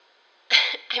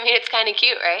I mean, it's kind of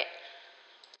cute, right?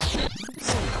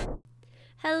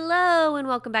 Hello and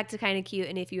welcome back to Kinda Cute,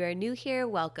 and if you are new here,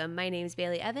 welcome. My name is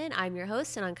Bailey Evan. I'm your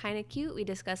host, and on Kinda Cute, we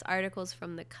discuss articles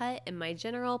from The Cut and my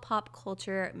general pop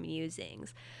culture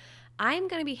musings. I'm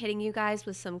going to be hitting you guys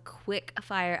with some quick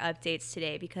fire updates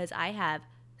today because I have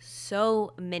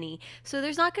so many. So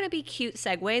there's not going to be cute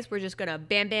segues. We're just going to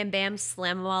bam, bam, bam,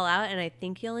 slam them all out, and I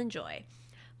think you'll enjoy.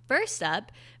 First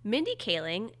up, Mindy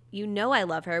Kaling. You know I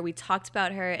love her. We talked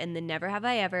about her in the Never Have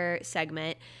I Ever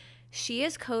segment. She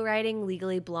is co-writing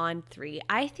Legally Blonde 3.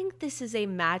 I think this is a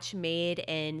match made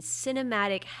in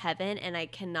cinematic heaven, and I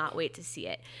cannot wait to see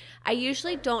it. I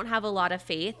usually don't have a lot of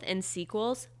faith in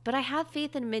sequels, but I have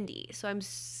faith in Mindy, so I'm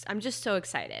just so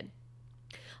excited.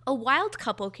 A wild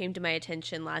couple came to my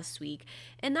attention last week,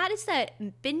 and that is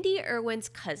that Bindi Irwin's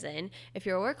cousin, if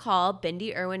you'll recall,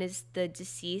 Bindi Irwin is the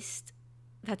deceased,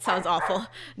 that sounds awful,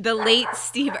 the late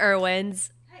Steve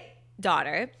Irwin's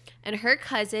daughter, and her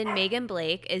cousin Megan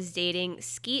Blake is dating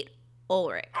Skeet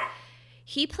Ulrich.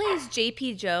 He plays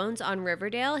JP Jones on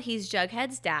Riverdale. He's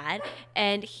Jughead's dad,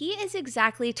 and he is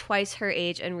exactly twice her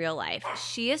age in real life.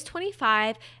 She is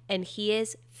 25 and he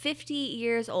is 50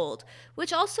 years old,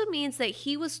 which also means that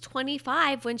he was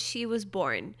 25 when she was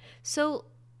born. So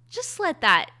just let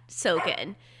that soak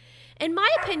in. In my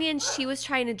opinion, she was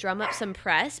trying to drum up some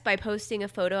press by posting a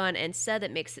photo on Insta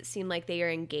that makes it seem like they are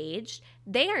engaged.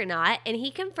 They are not, and he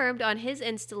confirmed on his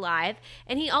Insta Live,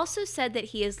 and he also said that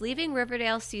he is leaving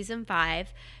Riverdale Season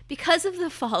 5 because of the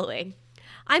following.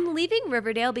 "I'm leaving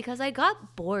Riverdale because I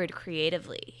got bored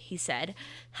creatively," he said.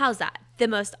 How's that? The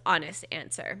most honest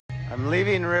answer. I'm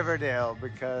leaving Riverdale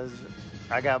because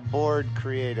I got bored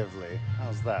creatively.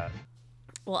 How's that?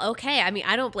 Well, okay. I mean,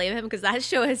 I don't blame him because that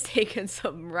show has taken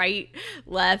some right,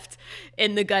 left,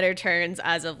 in the gutter turns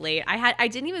as of late. I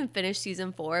didn't even finish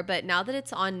season 4, but now that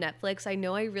it's on Netflix, I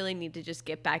know I really need to just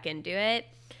get back into it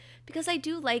because I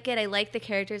do like it. I like the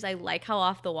characters. I like how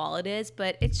off the wall it is,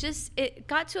 but it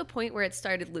got to a point where it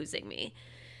started losing me.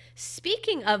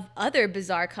 Speaking of other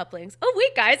bizarre couplings, oh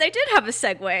wait, guys, I did have a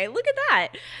segue. Look at that.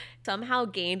 Somehow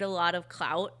gained a lot of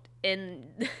clout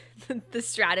in the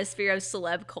stratosphere of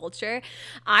celeb culture.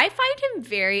 I find him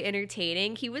very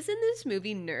entertaining. He was in this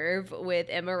movie Nerve with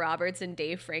Emma Roberts and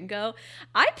Dave Franco.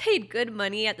 I paid good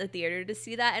money at the theater to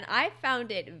see that, and I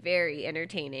found it very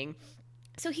entertaining.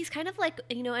 So he's kind of like,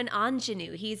 an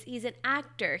ingenue. He's an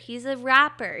actor. He's a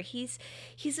rapper. He's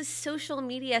a social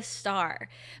media star.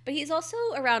 But he's also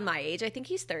around my age. I think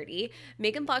he's 30.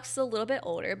 Megan Fox is a little bit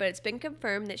older, but it's been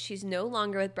confirmed that she's no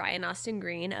longer with Brian Austin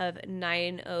Green of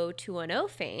 90210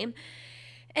 fame.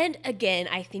 And again,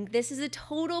 I think this is a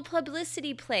total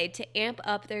publicity play to amp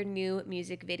up their new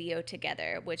music video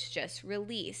together, which just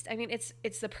released. I mean,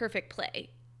 it's the perfect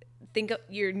play. Think of,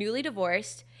 you're newly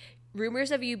divorced,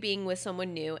 rumors of you being with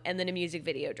someone new, and then a music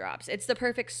video drops. It's the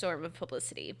perfect storm of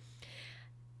publicity.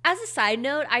 As a side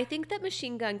note, I think that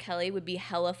Machine Gun Kelly would be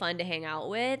hella fun to hang out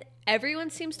with. Everyone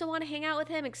seems to want to hang out with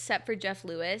him except for Jeff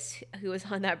Lewis, who was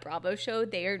on that Bravo show,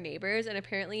 They Are Neighbors, and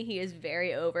apparently he is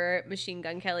very over Machine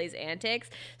Gun Kelly's antics.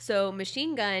 So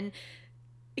Machine Gun,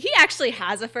 he actually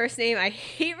has a first name. I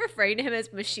hate referring to him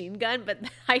as Machine Gun, but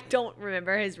I don't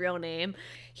remember his real name.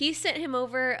 He sent him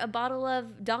over a bottle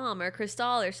of Dom or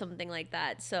Cristal or something like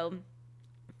that. So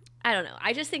I don't know.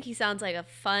 I just think he sounds like a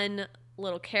fun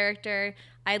little character.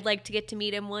 I'd like to get to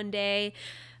meet him one day.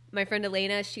 My friend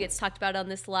Elena, she gets talked about on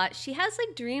this a lot. She has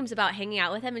dreams about hanging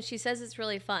out with him, and she says it's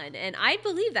really fun. And I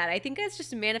believe that. I think that's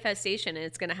just a manifestation, and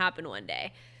it's going to happen one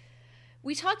day.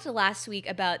 We talked last week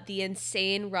about the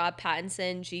insane Rob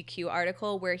Pattinson GQ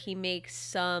article where he makes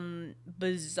some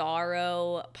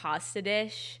bizarro pasta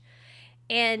dish.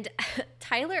 And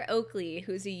Tyler Oakley,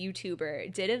 who's a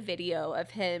YouTuber, did a video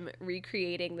of him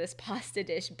recreating this pasta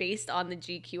dish based on the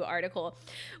GQ article,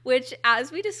 which, as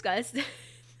we discussed,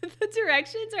 the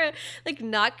directions are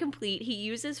not complete. He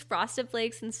uses Frosted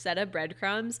Flakes instead of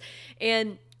breadcrumbs,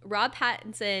 and Rob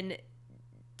Pattinson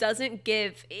doesn't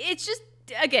give, it's just,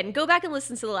 again, go back and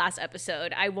listen to the last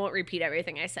episode. I won't repeat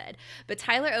everything I said. But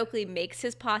Tyler Oakley makes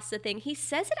his pasta thing. He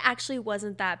says it actually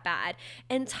wasn't that bad.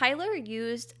 And Tyler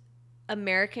used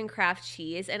American craft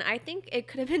cheese, and I think it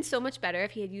could have been so much better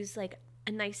if he had used a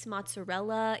nice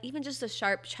mozzarella, even just a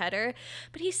sharp cheddar.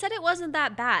 But he said it wasn't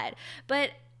that bad.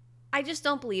 But I just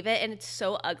don't believe it, and it's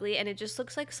so ugly, and it just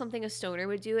looks like something a stoner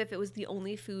would do if it was the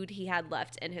only food he had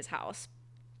left in his house.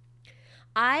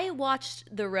 I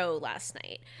watched The Row last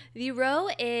night. The Row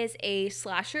is a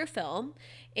slasher film,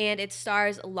 and it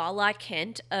stars Lala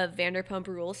Kent of Vanderpump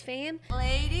Rules fame.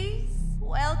 Ladies,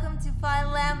 welcome to Phi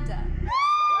Lambda.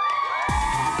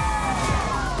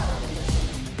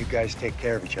 guys take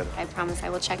care of each other. I promise I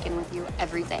will check in with you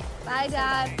every day. Bye,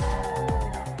 Dad.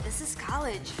 This is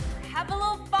college. Have a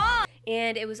little fun.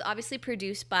 And it was obviously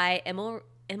produced by Emil.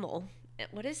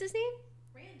 What is his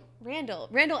name?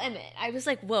 Randall Emmett. I was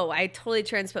like, whoa, I totally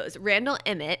transposed. Randall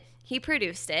Emmett. He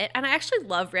produced it. And I actually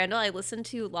love Randall. I listened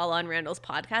to Lala and Randall's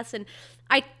podcast, and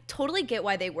I totally get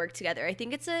why they work together. I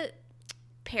think it's a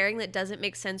pairing that doesn't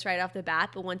make sense right off the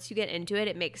bat, but once you get into it,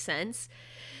 it makes sense.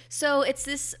 So it's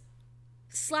this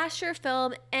slasher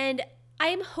film, and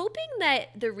I'm hoping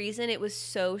that the reason it was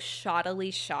so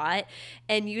shoddily shot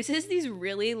and uses these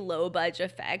really low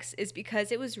budget effects is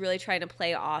because it was really trying to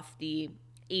play off the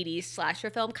 80s slasher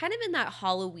film, kind of in that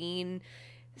Halloween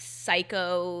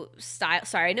Psycho style.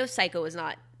 Sorry, I know Psycho was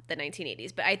not the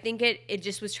 1980s, but I think it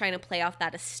just was trying to play off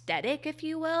that aesthetic, if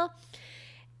you will.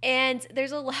 And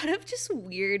there's a lot of just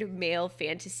weird male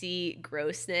fantasy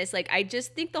grossness. Like, I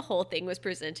just think the whole thing was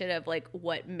presented of like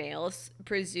what males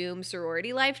presume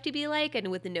sorority life to be like, and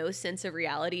with no sense of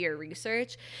reality or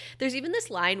research. There's even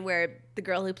this line where the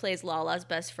girl who plays Lala's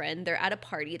best friend, they're at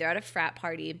a frat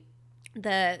party.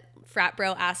 The frat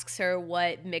bro asks her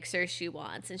what mixer she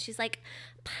wants, and she's like,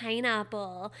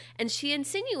 pineapple. And she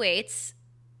insinuates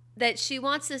that she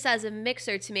wants this as a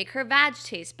mixer to make her vag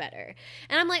taste better.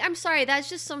 And I'm like, I'm sorry, that's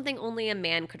just something only a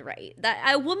man could write.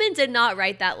 That a woman did not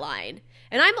write that line.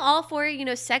 And I'm all for,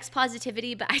 sex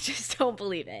positivity, but I just don't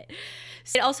believe it.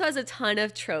 It also has a ton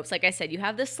of tropes. Like I said, you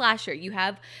have the slasher, you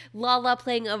have Lala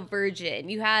playing a virgin,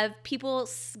 you have people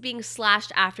being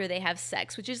slashed after they have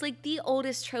sex, which is like the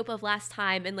oldest trope of Last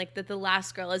Time, and like that the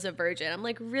last girl is a virgin. I'm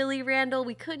like, really, Randall?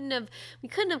 We couldn't have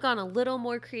gone a little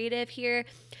more creative here.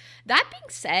 That being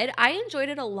said, I enjoyed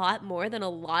it a lot more than a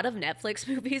lot of Netflix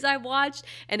movies I've watched,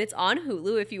 and it's on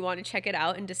Hulu if you want to check it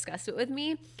out and discuss it with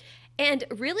me. And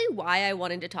really why I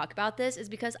wanted to talk about this is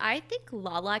because I think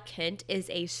Lala Kent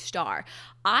is a star.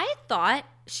 I thought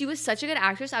she was such a good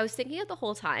actress. I was thinking it the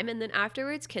whole time. And then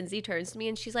afterwards, Kinsey turns to me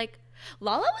and she's like,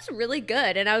 Lala was really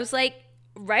good. And I was like,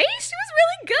 right? She was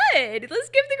really good. Let's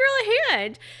give the girl a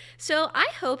hand. So I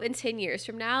hope in 10 years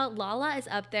from now, Lala is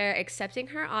up there accepting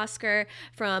her Oscar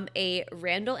from a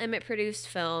Randall Emmett produced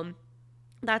film.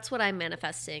 That's what I'm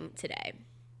manifesting today.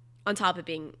 On top of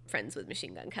being friends with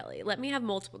Machine Gun Kelly. Let me have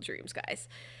multiple dreams, guys.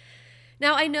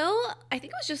 Now, I think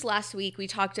it was just last week we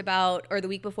talked about, or the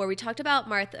week before, we talked about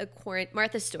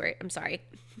Martha Stewart. I'm sorry.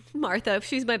 Martha,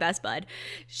 she's my best bud.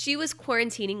 She was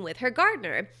quarantining with her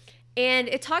gardener. And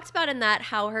it talked about in that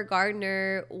how her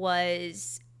gardener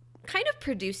was kind of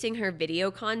producing her video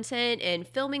content and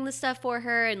filming the stuff for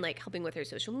her and like helping with her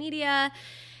social media.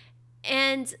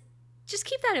 And just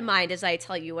keep that in mind as I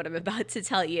tell you what I'm about to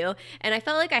tell you. And I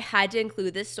felt like I had to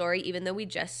include this story even though we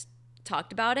just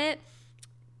talked about it.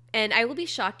 And I will be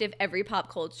shocked if every pop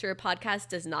culture podcast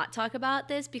does not talk about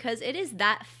this because it is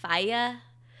that fire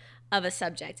of a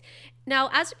subject. Now,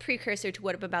 as a precursor to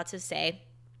what I'm about to say,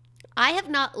 I have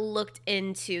not looked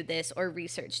into this or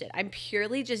researched it. I'm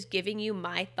purely just giving you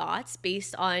my thoughts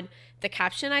based on the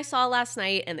caption I saw last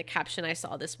night and the caption I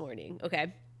saw this morning,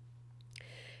 okay?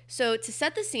 So to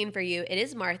set the scene for you, it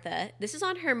is Martha. This is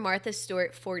on her Martha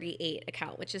Stewart 48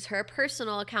 account, which is her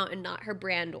personal account and not her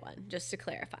brand one, just to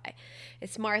clarify.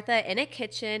 It's Martha in a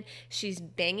kitchen. She's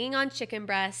banging on chicken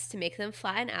breasts to make them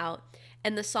flatten out.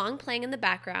 And the song playing in the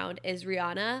background is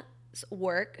Rihanna's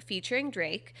Work featuring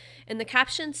Drake. And the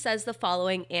caption says the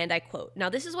following, and I quote. Now,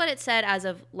 this is what it said as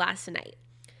of last night.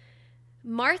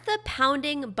 Martha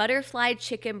pounding butterfly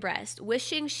chicken breast,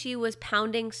 wishing she was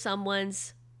pounding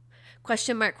someone's...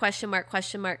 Question mark, question mark,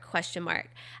 question mark, question mark.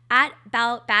 At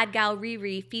Bad Gal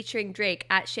Riri featuring Drake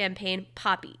at Champagne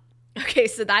Poppy. Okay,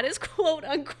 so that is quote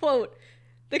unquote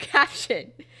the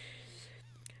caption.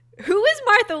 Who is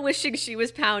Martha wishing she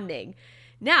was pounding?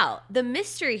 Now, the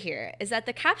mystery here is that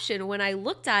the caption, when I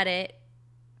looked at it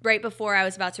right before I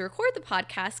was about to record the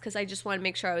podcast, because I just wanted to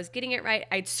make sure I was getting it right,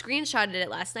 I'd screenshotted it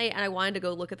last night and I wanted to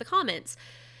go look at the comments.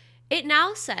 It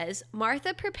now says,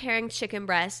 Martha preparing chicken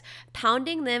breasts,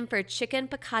 pounding them for chicken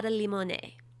piccata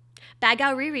limone. Bad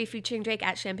Gal Riri featuring Drake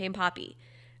at Champagne Poppy.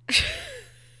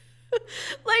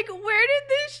 Like, where did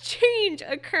this change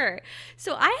occur?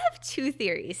 So I have two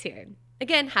theories here.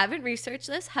 Again, haven't researched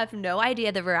this, have no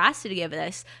idea the veracity of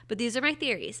this, but these are my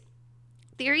theories.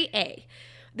 Theory A.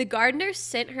 The gardener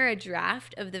sent her a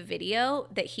draft of the video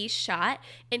that he shot,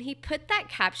 and he put that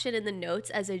caption in the notes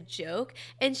as a joke,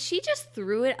 and she just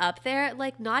threw it up there,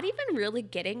 like not even really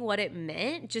getting what it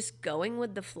meant, just going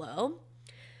with the flow.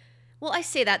 Well, I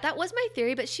say that was my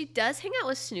theory, but she does hang out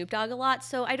with Snoop Dogg a lot,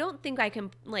 so I don't think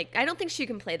she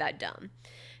can play that dumb.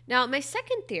 Now, my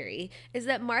second theory is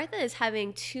that Martha is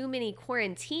having too many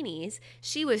quarantinis.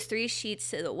 She was 3 sheets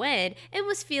to the wind and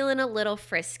was feeling a little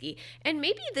frisky. And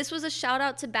maybe this was a shout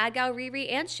out to Bad Gal Riri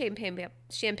and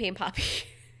Champagne Poppy.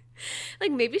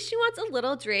 Like maybe she wants a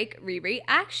little Drake Riri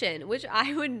action, which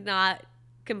I would not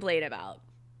complain about.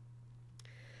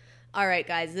 All right,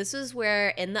 guys, this is where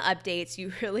in the updates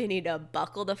you really need to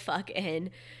buckle the fuck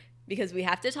in, because we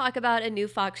have to talk about a new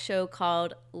Fox show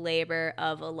called Labor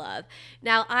of Love.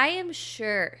 Now, I am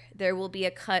sure there will be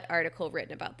a Cut article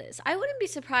written about this. I wouldn't be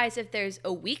surprised if there's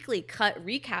a weekly Cut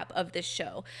recap of this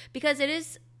show, because it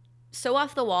is so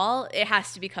off the wall, it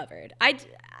has to be covered.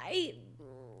 I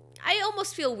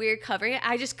almost feel weird covering it.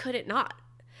 I just couldn't not.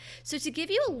 So to give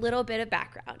you a little bit of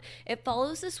background, it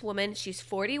follows this woman. She's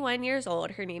 41 years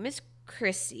old. Her name is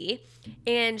Christy,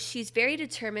 and she's very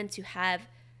determined to have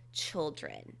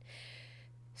children.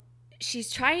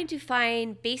 She's trying to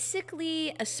find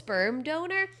basically a sperm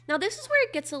donor. Now, this is where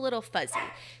it gets a little fuzzy.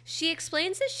 She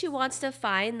explains that she wants to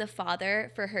find the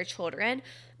father for her children,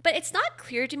 but it's not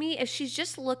clear to me if she's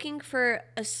just looking for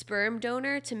a sperm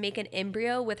donor to make an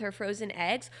embryo with her frozen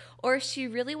eggs, or if she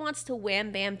really wants to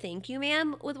wham bam thank you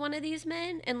ma'am with one of these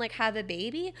men and like have a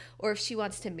baby, or if she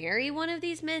wants to marry one of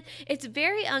these men. It's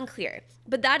very unclear,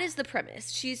 but that is the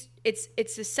premise.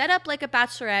 It's a setup like a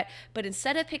bachelorette, but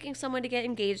instead of picking someone to get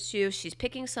engaged to, she's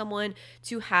picking someone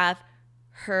to have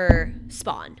her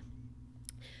spawn.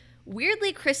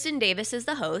 Weirdly, Kristen Davis is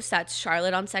the host. That's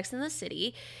Charlotte on Sex and the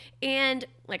City. And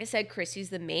like I said,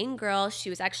 Chrissy's the main girl. She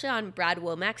was actually on Brad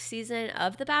Womack's season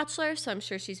of The Bachelor, so I'm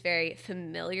sure she's very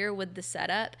familiar with the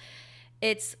setup.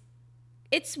 It's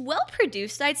well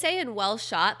produced, I'd say, and well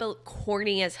shot, but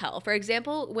corny as hell. For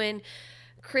example, when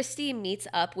Christy meets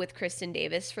up with Kristen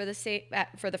Davis for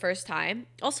the first time.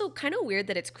 Also, kind of weird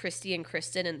that it's Christy and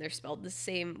Kristen and they're spelled the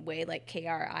same way, like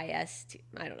Krist.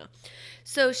 I don't know.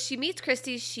 So she meets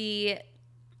Christy.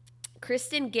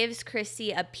 Kristen gives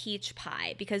Christy a peach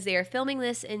pie because they are filming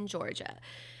this in Georgia.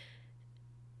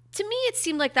 To me, it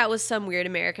seemed like that was some weird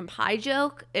American Pie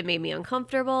joke. It made me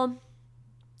uncomfortable.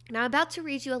 Now, I'm about to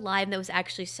read you a line that was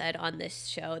actually said on this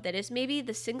show that is maybe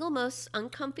the single most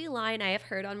uncomfy line I have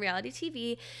heard on reality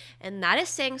TV, and that is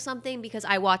saying something because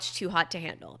I watch Too Hot to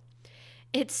Handle.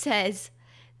 It says,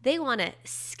 they want to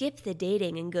skip the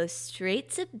dating and go straight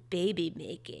to baby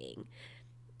making.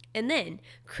 And then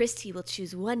Christy will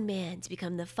choose one man to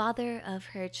become the father of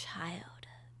her child.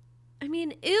 I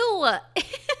mean, ew.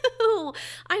 Ew.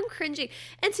 I'm cringing.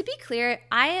 And to be clear,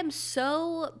 I am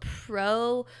so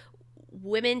pro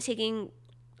women taking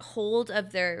hold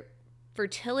of their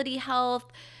fertility health,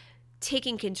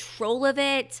 taking control of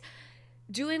it,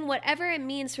 doing whatever it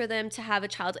means for them to have a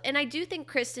child. And I do think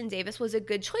Kristen Davis was a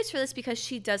good choice for this because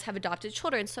she does have adopted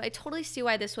children. So I totally see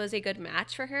why this was a good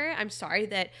match for her. I'm sorry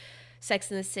that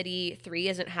Sex and the City 3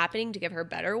 isn't happening to give her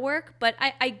better work, but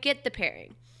I get the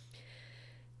pairing.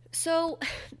 So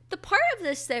the part of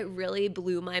this that really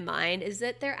blew my mind is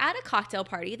that they're at a cocktail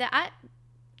party that at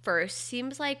first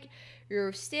seems like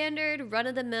your standard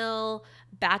run-of-the-mill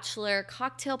bachelor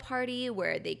cocktail party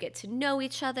where they get to know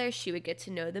each other. She would get to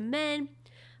know the men.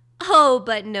 Oh,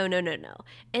 but no.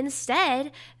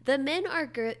 Instead, the men are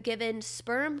given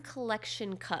sperm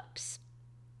collection cups.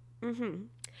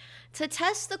 To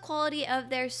test the quality of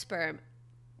their sperm.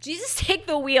 Jesus, take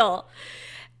the wheel.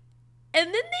 And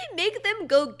then they make them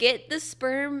go get the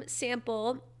sperm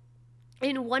sample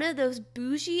in one of those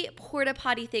bougie porta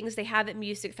potty things they have at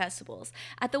music festivals.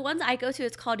 At the ones I go to,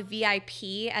 it's called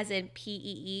VIP, as in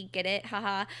P-E-E, get it?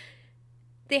 Haha.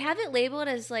 They have it labeled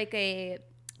as like a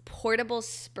portable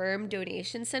sperm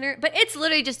donation center, but it's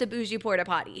literally just a bougie porta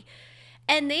potty.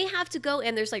 And they have to go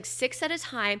in, there's like 6 at a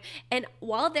time, and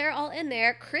while they're all in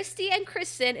there, Christy and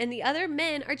Kristen and the other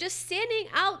men are just standing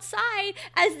outside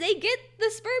as they get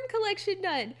the sperm collection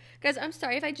done. Guys, I'm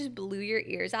sorry if I just blew your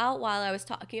ears out while I was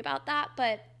talking about that,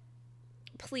 but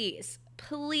please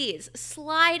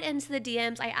slide into the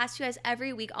DMs. I ask you guys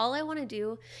every week. All I want to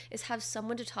do is have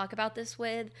someone to talk about this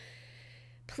with.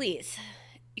 Please.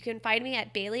 You can find me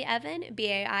at Bailey Evan,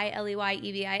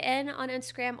 BAILEYEVIN on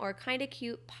Instagram, or Kinda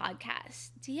Cute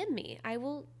Podcast. DM me. I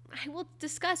will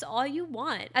discuss all you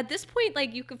want. At this point,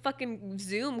 like, you could fucking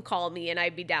Zoom call me and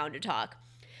I'd be down to talk.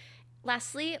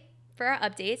 Lastly, for our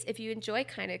updates, if you enjoy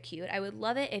Kinda Cute, I would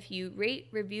love it if you rate,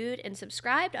 reviewed, and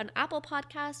subscribed on Apple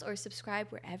Podcasts or subscribe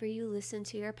wherever you listen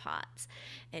to your pods.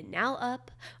 And now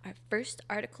up, our first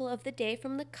article of the day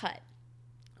from The Cut.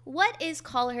 What is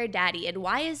Call Her Daddy and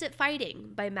Why Is It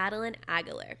Fighting? By Madeline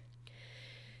Aguilar.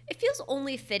 It feels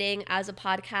only fitting as a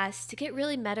podcast to get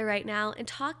really meta right now and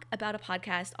talk about a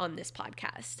podcast on this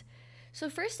podcast. So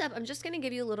first up, I'm just going to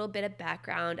give you a little bit of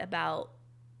background about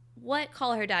what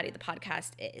Call Her Daddy, the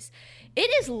podcast, is. It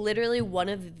is literally one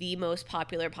of the most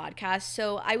popular podcasts,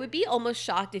 so I would be almost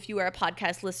shocked if you are a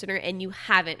podcast listener and you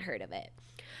haven't heard of it.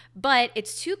 But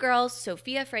it's two girls,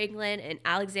 Sophia Franklin and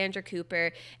Alexandra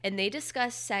Cooper, and they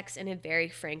discuss sex in a very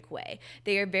frank way.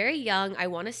 They are very young. I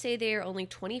want to say they are only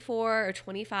 24 or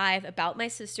 25, about my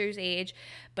sister's age,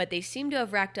 but they seem to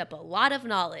have racked up a lot of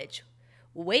knowledge,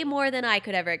 way more than I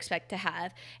could ever expect to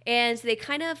have. And they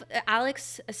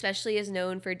Alex especially is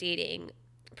known for dating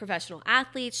professional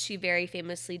athletes. She very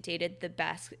famously dated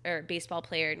the baseball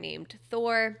player named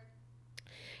Thor.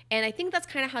 And I think that's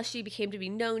kind of how she became to be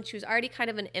known. She was already kind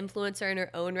of an influencer in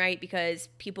her own right because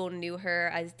people knew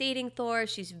her as dating Thor.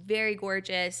 She's very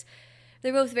gorgeous.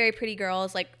 They're both very pretty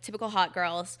girls, like typical hot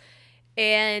girls.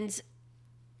 And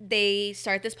they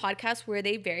start this podcast where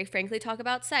they very frankly talk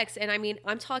about sex. And I mean,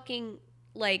 I'm talking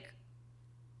like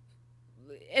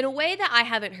in a way that I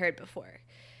haven't heard before.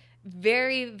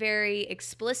 Very, very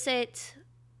explicit,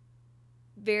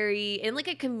 very in like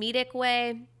a comedic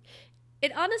way.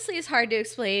 It honestly is hard to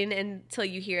explain until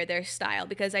you hear their style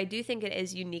because I do think it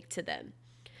is unique to them.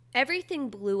 Everything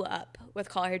blew up with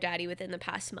Call Her Daddy within the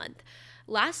past month.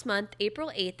 Last month,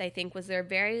 April 8th, I think, was their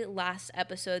very last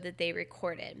episode that they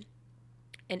recorded.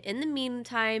 And in the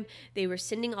meantime, they were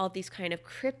sending all these kind of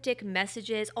cryptic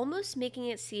messages, almost making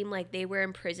it seem like they were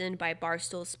imprisoned by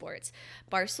Barstool Sports.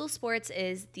 Barstool Sports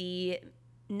is the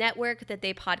network that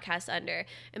they podcast under.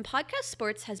 And Podcast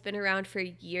Sports has been around for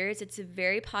years. It's a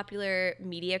very popular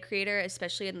media creator,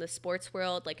 especially in the sports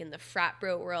world, like in the frat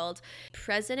bro world.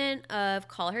 President of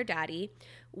Call Her Daddy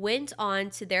went on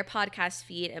to their podcast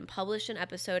feed and published an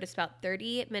episode. It's about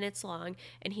 30 minutes long,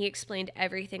 and he explained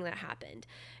everything that happened.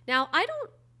 Now, I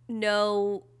don't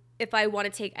know if I want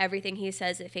to take everything he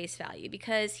says at face value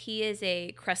because he is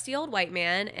a crusty old white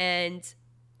man and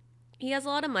he has a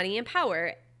lot of money and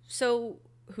power. So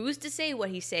who's to say what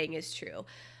he's saying is true?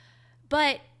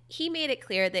 But he made it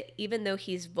clear that even though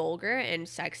he's vulgar and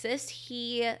sexist,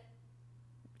 he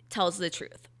tells the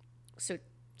truth. So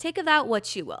take of that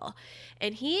what you will.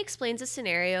 And he explains a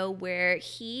scenario where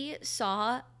he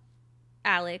saw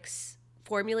Alex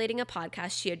formulating a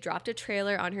podcast. She had dropped a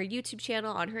trailer on her YouTube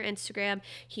channel, on her Instagram.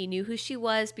 He knew who she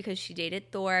was because she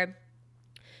dated Thor.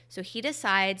 So he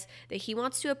decides that he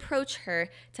wants to approach her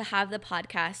to have the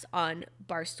podcast on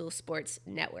Barstool Sports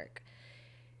Network.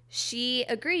 She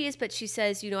agrees, but she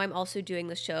says, I'm also doing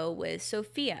the show with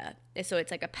Sophia. So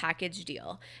it's like a package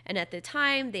deal. And at the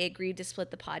time, they agreed to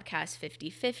split the podcast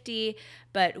 50-50.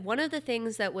 But one of the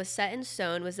things that was set in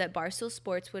stone was that Barstool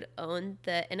Sports would own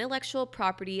the intellectual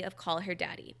property of Call Her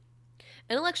Daddy.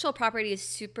 Intellectual property is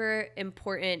super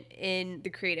important in the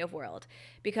creative world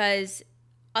because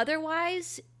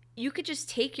otherwise, you could just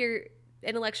take your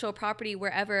intellectual property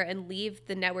wherever and leave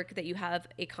the network that you have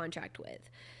a contract with.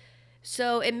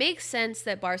 So it makes sense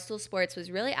that Barstool Sports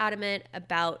was really adamant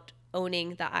about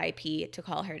owning the IP to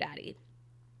Call Her Daddy.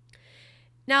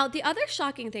 Now, the other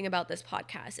shocking thing about this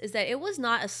podcast is that it was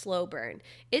not a slow burn.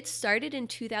 It started in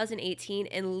 2018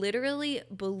 and literally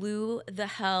blew the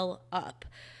hell up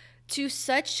to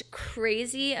such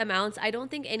crazy amounts. I don't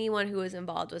think anyone who was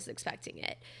involved was expecting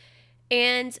it.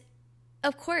 And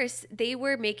of course, they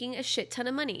were making a shit ton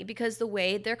of money because the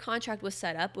way their contract was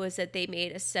set up was that they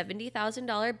made a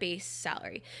 $70,000 base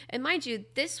salary. And mind you,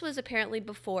 this was apparently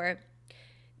before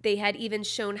they had even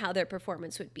shown how their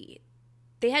performance would be.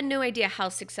 They had no idea how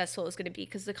successful it was going to be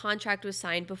because the contract was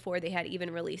signed before they had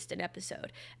even released an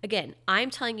episode. Again,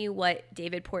 I'm telling you what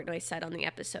David Portnoy said on the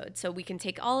episode, so we can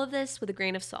take all of this with a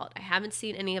grain of salt. I haven't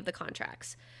seen any of the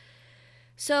contracts.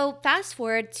 So fast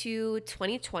forward to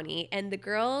 2020, and the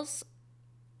girls...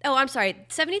 Oh, I'm sorry.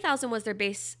 $70,000 was their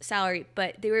base salary,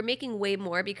 but they were making way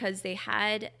more because they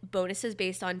had bonuses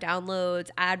based on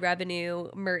downloads, ad revenue,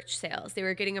 merch sales. They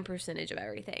were getting a percentage of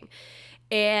everything.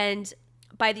 And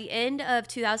by the end of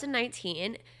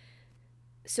 2019,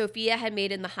 Sophia had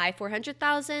made in the high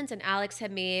 400,000s and Alex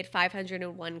had made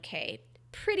 501K.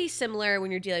 Pretty similar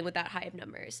when you're dealing with that high of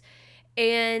numbers.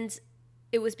 And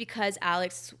it was because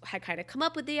Alex had kind of come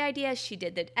up with the idea. She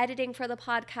did the editing for the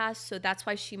podcast, so that's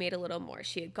why she made a little more.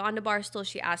 She had gone to Barstool,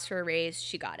 she asked for a raise,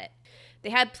 she got it. They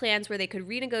had plans where they could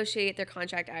renegotiate their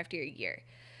contract after a year.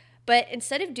 But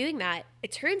instead of doing that,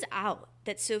 it turns out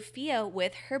that Sophia,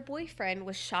 with her boyfriend,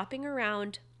 was shopping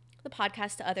around the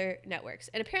podcast to other networks,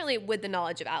 and apparently with the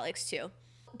knowledge of Alex too.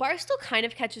 Barstool kind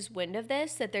of catches wind of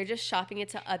this, that they're just shopping it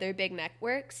to other big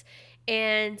networks,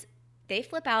 and they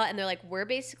flip out and they're like, we're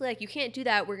basically like, you can't do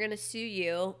that. We're going to sue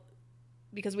you.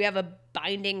 because we have a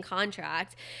binding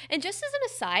contract. And just as an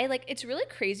aside, like, it's really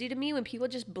crazy to me when people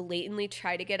just blatantly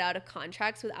try to get out of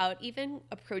contracts without even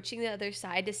approaching the other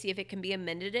side to see if it can be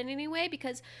amended in any way,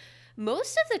 because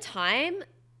most of the time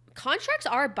contracts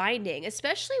are binding,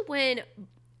 especially when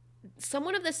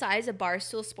someone of the size of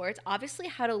Barstool Sports obviously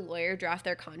had a lawyer draft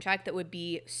their contract that would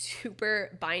be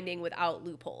super binding without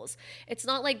loopholes. It's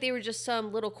not like they were just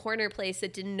some little corner place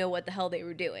that didn't know what the hell they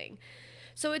were doing.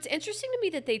 So it's interesting to me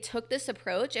that they took this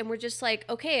approach and were just like,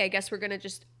 okay, I guess we're going to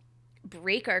just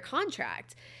break our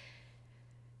contract.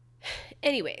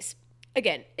 Anyways,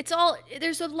 again,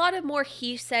 there's a lot of more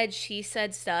he said, she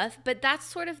said stuff, but that's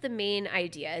sort of the main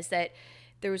idea, is that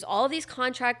there was all these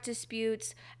contract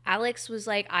disputes. Alex was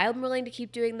like, I'm willing to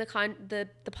keep doing the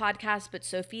podcast, but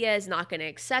Sophia is not going to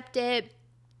accept it.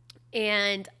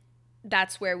 And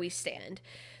that's where we stand.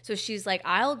 So she's like,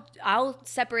 I'll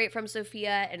separate from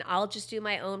Sophia and I'll just do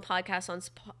my own podcast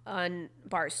on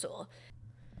Barstool.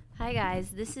 Hi guys,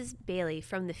 this is Bailey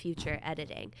from the future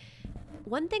editing.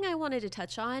 One thing I wanted to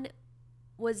touch on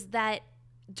was that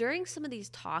during some of these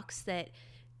talks that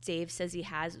Dave says he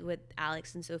has with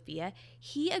Alex and Sophia,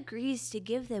 he agrees to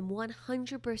give them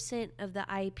 100% of the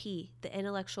IP, the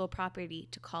intellectual property,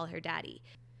 to call her daddy.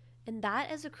 And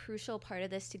that is a crucial part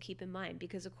of this to keep in mind,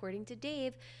 because according to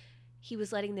Dave, he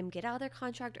was letting them get out of their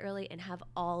contract early and have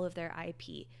all of their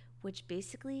IP, which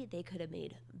basically they could have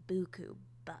made buku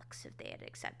bucks if they had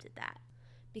accepted that.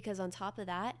 Because on top of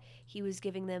that, he was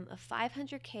giving them a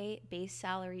 $500K base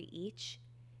salary each,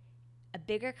 a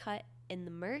bigger cut in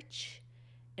the merch,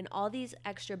 and all these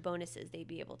extra bonuses they'd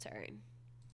be able to earn.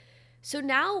 So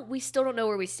now we still don't know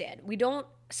where we stand.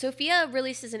 Sophia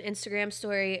releases an Instagram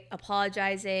story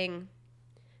apologizing,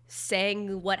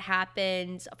 saying what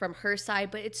happened from her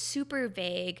side, but it's super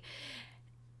vague.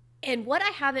 And what I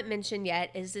haven't mentioned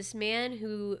yet is this man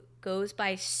who goes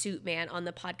by Suit Man on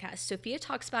the podcast. Sophia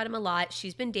talks about him a lot.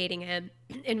 She's been dating him.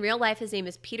 In real life, his name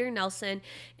is Peter Nelson,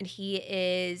 and he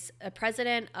is a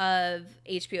president of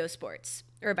HBO Sports,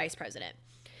 or vice president.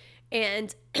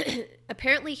 And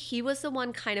apparently he was the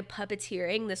one kind of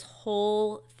puppeteering this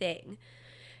whole thing.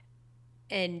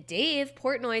 And Dave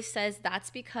Portnoy says that's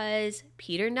because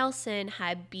Peter Nelson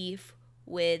had beef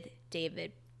with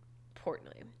David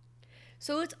Portnoy.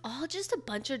 So it's all just a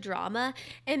bunch of drama.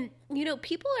 And,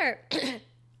 people are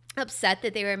upset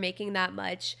that they were making that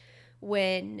much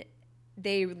when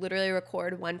they literally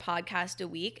record one podcast a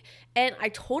week. And I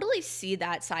totally see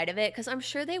that side of it, because I'm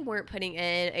sure they weren't putting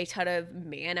in a ton of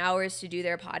man hours to do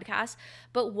their podcast.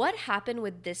 But what happened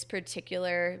with this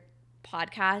particular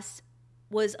podcast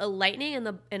was a lightning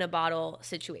in a bottle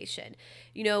situation.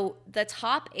 The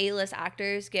top A-list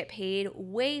actors get paid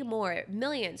way more,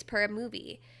 millions per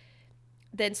movie,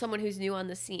 than someone who's new on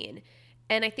the scene.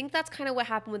 And I think that's kind of what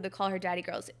happened with the Call Her Daddy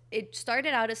girls. It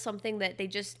started out as something that they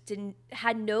just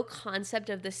had no concept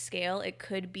of the scale it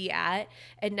could be at,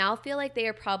 and now feel like they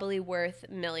are probably worth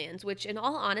millions, which in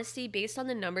all honesty, based on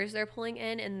the numbers they're pulling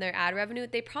in and their ad revenue,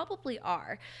 they probably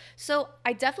are. So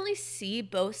I definitely see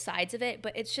both sides of it,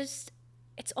 but it's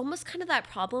almost kind of that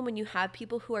problem when you have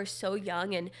people who are so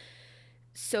young and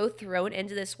so thrown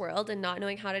into this world and not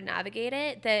knowing how to navigate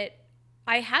it, that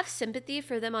I have sympathy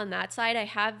for them on that side. I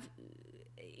have,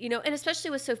 and especially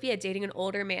with Sophia dating an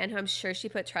older man who I'm sure she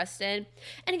put trust in.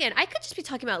 And again, I could just be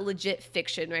talking about legit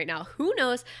fiction right now. Who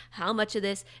knows how much of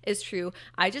this is true?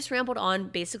 I just rambled on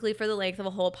basically for the length of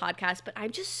a whole podcast, but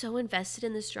I'm just so invested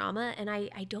in this drama, and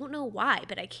I don't know why,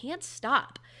 but I can't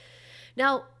stop.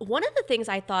 Now, one of the things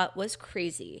I thought was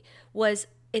crazy was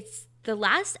it's the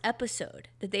last episode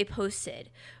that they posted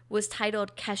was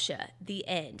titled Kesha, The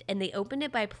End, and they opened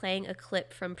it by playing a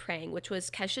clip from Praying, which was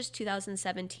Kesha's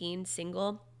 2017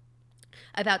 single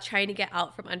about trying to get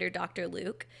out from under Dr.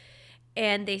 Luke.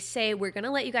 And they say, we're going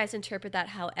to let you guys interpret that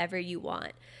however you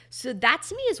want. So that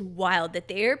to me is wild, that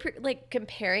they're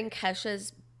comparing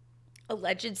Kesha's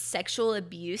alleged sexual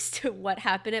abuse to what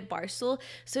happened at Barstool.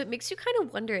 So it makes you kind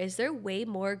of wonder, is there way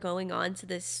more going on to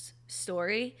this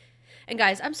story? And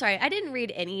guys, I'm sorry, I didn't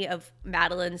read any of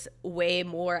Madeline's way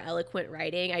more eloquent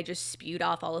writing. I just spewed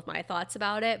off all of my thoughts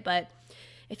about it. But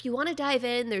if you want to dive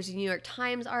in, there's a New York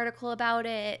Times article about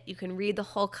it. You can read the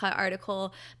whole cut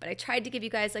article. But I tried to give you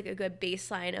guys a good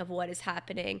baseline of what is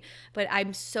happening. But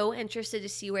I'm so interested to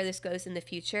see where this goes in the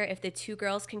future, if the two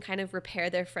girls can kind of repair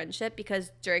their friendship,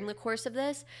 because during the course of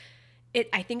this,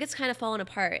 I think it's kind of fallen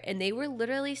apart. And they were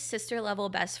literally sister-level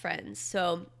best friends.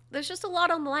 So there's just a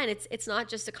lot on the line. It's not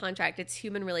just a contract. It's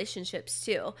human relationships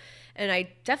too. And I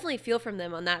definitely feel from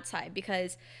them on that side,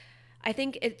 because I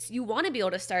think you want to be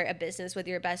able to start a business with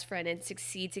your best friend and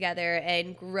succeed together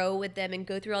and grow with them and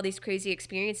go through all these crazy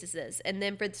experiences. And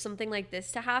then for something like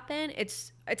this to happen,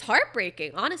 it's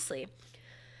heartbreaking, honestly.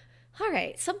 All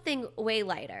right, something way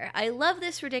lighter. I love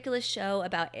this ridiculous show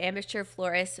about amateur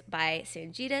florists by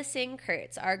Sangeeta Singh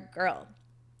Kurtz, our girl.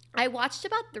 I watched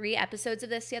about 3 episodes of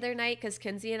this the other night because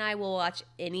Kinsey and I will watch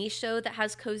any show that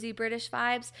has cozy British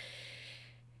vibes.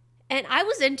 And I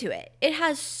was into it. It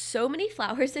has so many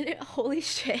flowers in it. Holy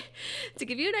shit. To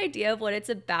give you an idea of what it's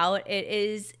about, it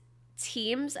is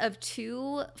teams of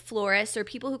 2 florists or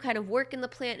people who kind of work in the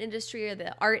plant industry or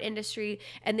the art industry,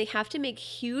 and they have to make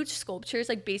huge sculptures,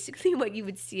 like basically what you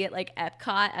would see at like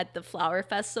Epcot at the flower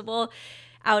festival,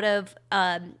 out of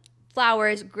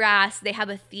flowers, grass. They have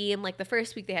a theme. Like the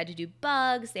first week they had to do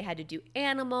bugs, they had to do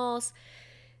animals.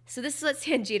 So this is what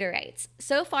Sangeeta writes.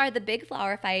 So far, The Big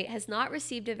Flower Fight has not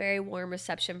received a very warm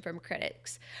reception from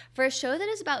critics. For a show that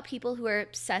is about people who are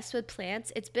obsessed with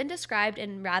plants, it's been described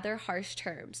in rather harsh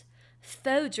terms.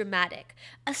 Faux dramatic,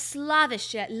 a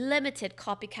slavish yet limited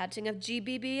copycatting of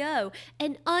GBBO,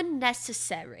 and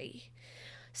unnecessary.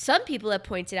 Some people have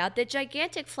pointed out that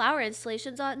gigantic flower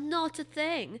installations are not a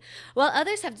thing, while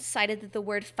others have decided that the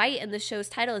word fight in the show's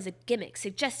title is a gimmick,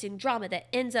 suggesting drama that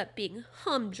ends up being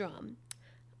humdrum.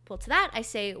 Well, to that, I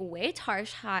say, way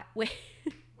harsh, Ty.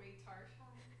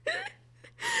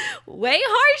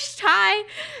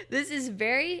 This is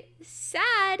very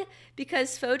sad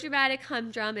because faux dramatic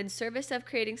humdrum in service of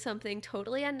creating something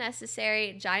totally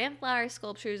unnecessary. Giant flower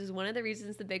sculptures is one of the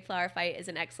reasons The Big Flower Fight is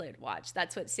an excellent watch.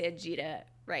 That's what Sangeeta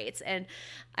writes. And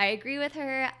I agree with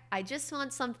her. I just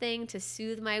want something to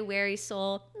soothe my weary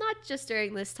soul, not just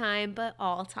during this time, but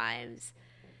all times.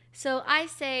 So I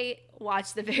say,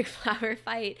 watch The Big Flower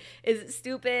Fight. Is it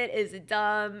stupid? Is it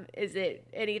dumb? Is it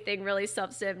anything really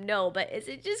substantive? No, but is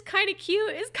it just kind of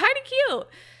cute? It's kind of cute.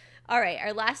 All right,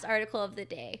 our last article of the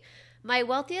day. My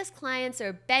wealthiest clients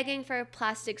are begging for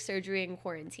plastic surgery in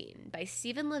quarantine by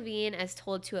Stephen Levine as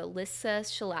told to Alyssa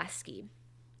Shalaski.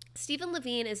 Stephen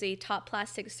Levine is a top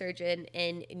plastic surgeon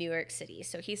in New York City.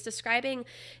 So he's describing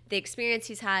the experience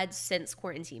he's had since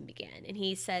quarantine began. And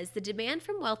he says the demand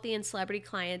from wealthy and celebrity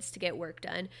clients to get work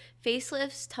done,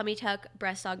 facelifts, tummy tuck,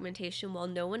 breast augmentation while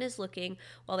no one is looking,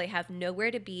 while they have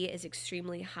nowhere to be, is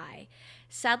extremely high.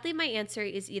 Sadly, my answer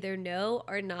is either no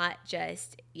or not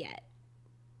just yet.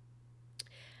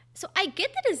 So I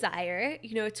get the desire,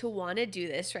 to want to do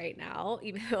this right now,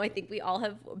 even though I think we all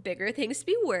have bigger things to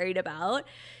be worried about.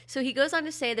 So he goes on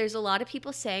to say there's a lot of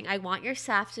people saying, I want your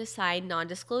staff to sign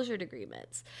non-disclosure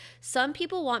agreements. Some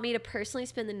people want me to personally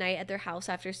spend the night at their house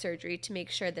after surgery to make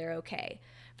sure they're okay.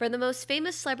 For the most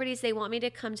famous celebrities, they want me to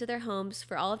come to their homes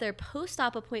for all of their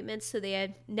post-op appointments so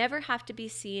they never have to be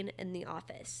seen in the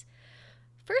office.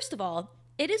 First of all,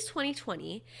 it is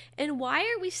 2020, and why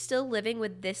are we still living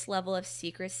with this level of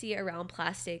secrecy around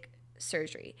plastic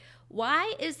surgery?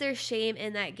 Why is there shame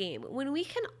in that game when we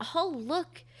can all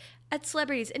look at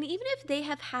celebrities, and even if they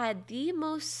have had the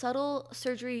most subtle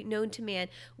surgery known to man,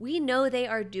 we know they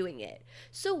are doing it.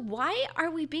 So why are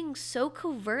we being so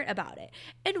covert about it?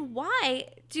 And why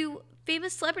do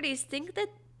famous celebrities think that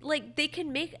they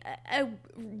can make a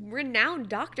renowned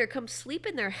doctor come sleep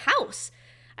in their house?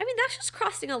 I mean, that's just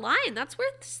crossing a line. That's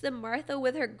worse than Martha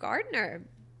with her gardener.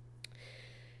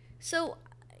 So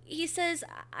he says,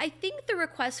 I think the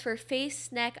requests for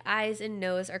face, neck, eyes, and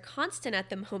nose are constant at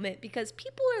the moment because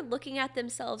people are looking at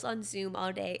themselves on Zoom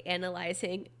all day,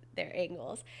 analyzing their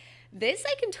angles. This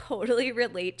I can totally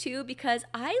relate to because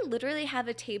I literally have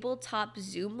a tabletop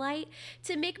Zoom light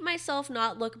to make myself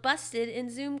not look busted in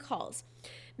Zoom calls.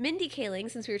 Mindy Kaling,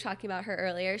 since we were talking about her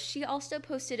earlier, she also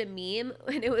posted a meme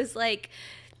and it was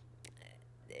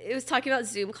talking about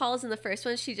Zoom calls. And the first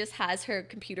one, she just has her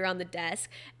computer on the desk.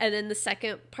 And then the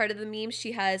second part of the meme,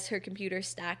 she has her computer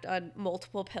stacked on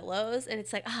multiple pillows. And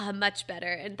it's much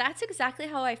better. And that's exactly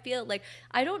how I feel.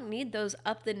 I don't need those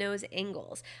up the nose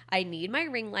angles. I need my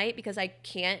ring light because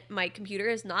my computer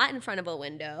is not in front of a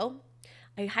window.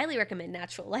 I highly recommend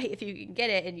natural light if you can get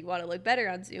it and you want to look better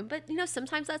on Zoom. But,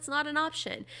 sometimes that's not an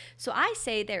option. So I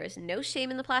say there is no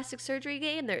shame in the plastic surgery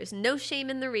game. There is no shame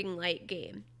in the ring light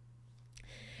game.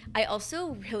 I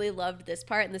also really loved this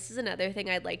part, and this is another thing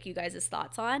I'd like you guys'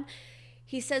 thoughts on.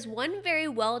 He says, one very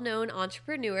well-known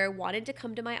entrepreneur wanted to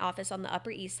come to my office on the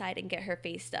Upper East Side and get her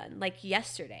face done,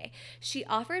 yesterday. She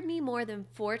offered me more than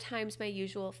 4 times my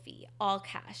usual fee, all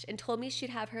cash, and told me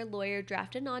she'd have her lawyer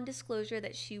draft a non-disclosure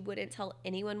that she wouldn't tell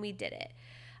anyone we did it.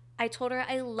 I told her,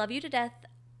 I love you to death,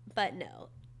 but no.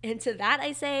 And to that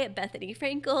I say, Bethany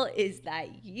Frankel, is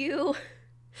that you?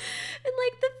 And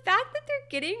like the fact that they're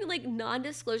getting like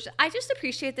non-disclosure, I just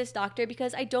appreciate this doctor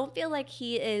because I don't feel like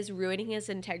he is ruining his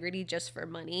integrity just for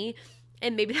money.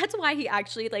 And maybe that's why he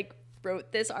actually like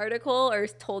wrote this article or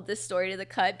told this story to The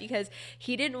Cut, because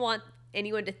he didn't want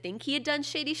anyone to think he had done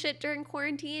shady shit during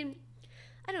quarantine.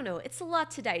 I don't know. It's a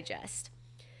lot to digest.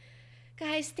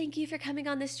 Guys, thank you for coming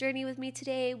on this journey with me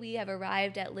today. We have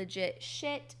arrived at legit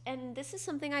shit, and this is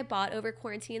something I bought over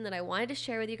quarantine that I wanted to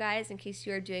share with you guys in case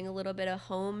you are doing a little bit of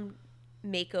home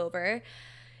makeover.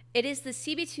 It is the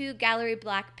CB2 Gallery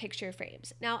Black picture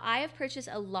frames. Now, I have purchased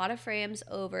a lot of frames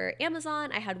over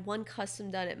Amazon. I had one custom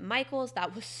done at Michael's.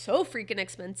 That was so freaking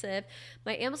expensive.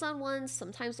 My Amazon ones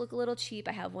sometimes look a little cheap.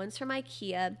 I have ones from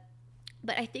IKEA,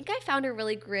 but I think I found a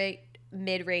really great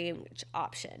mid-range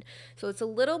option. So it's a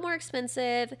little more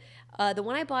expensive. The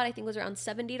one I bought I think was around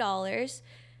 $70,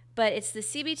 but it's the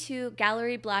CB2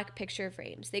 Gallery Black picture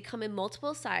frames. They come in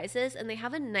multiple sizes and they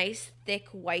have a nice thick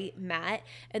white mat,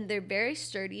 and they're very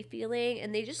sturdy feeling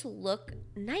and they just look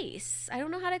nice. I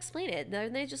don't know how to explain it.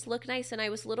 They just look nice, and I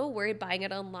was a little worried buying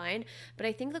it online, but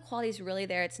I think the quality is really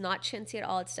there. It's not chintzy at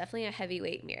all. It's definitely a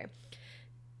heavyweight mirror.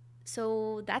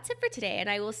 So that's it for today, and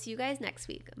I will see you guys next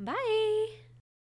week. Bye.